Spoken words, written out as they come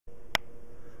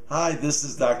Hi, this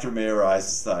is Dr. Mayor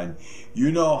Eisenstein. You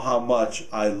know how much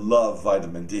I love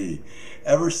vitamin D.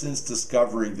 Ever since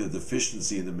discovering the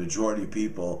deficiency in the majority of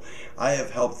people, I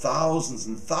have helped thousands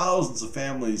and thousands of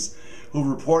families who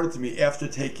reported to me after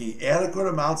taking adequate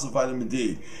amounts of vitamin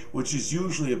D, which is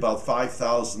usually about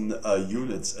 5,000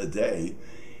 units a day.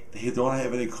 They don't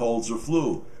have any colds or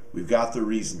flu. We've got the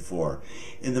reason for.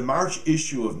 In the March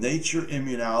issue of Nature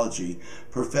Immunology,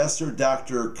 Professor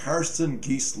Dr. Carsten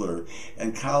Geisler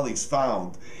and colleagues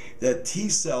found that T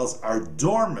cells are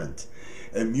dormant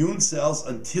immune cells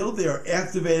until they are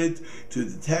activated to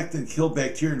detect and kill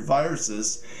bacteria and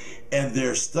viruses, and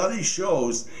their study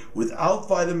shows without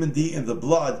vitamin D in the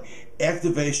blood,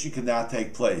 activation cannot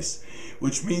take place,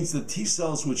 which means the T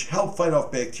cells which help fight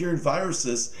off bacteria and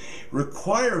viruses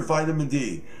require vitamin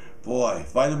D. Boy,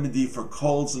 vitamin D for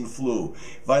colds and flu,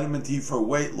 vitamin D for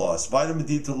weight loss, vitamin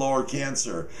D to lower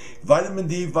cancer, vitamin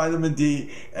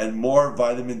D, and more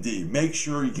vitamin D. Make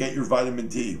sure you get your vitamin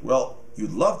D. Well,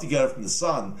 you'd love to get it from the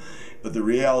sun, but the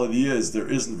reality is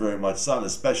there isn't very much sun,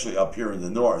 especially up here in the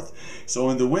north.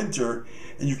 So in the winter,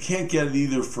 and you can't get it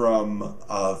either from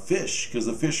fish, because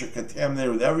the fish are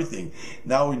contaminated with everything.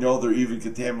 Now we know they're even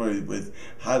contaminated with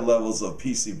high levels of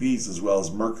PCBs as well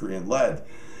as mercury and lead.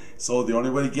 So the only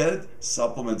way to get it,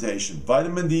 supplementation.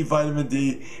 Vitamin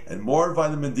D, and more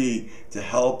vitamin D to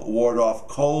help ward off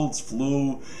colds,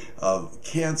 flu,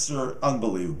 cancer.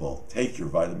 Unbelievable. Take your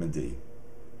vitamin D.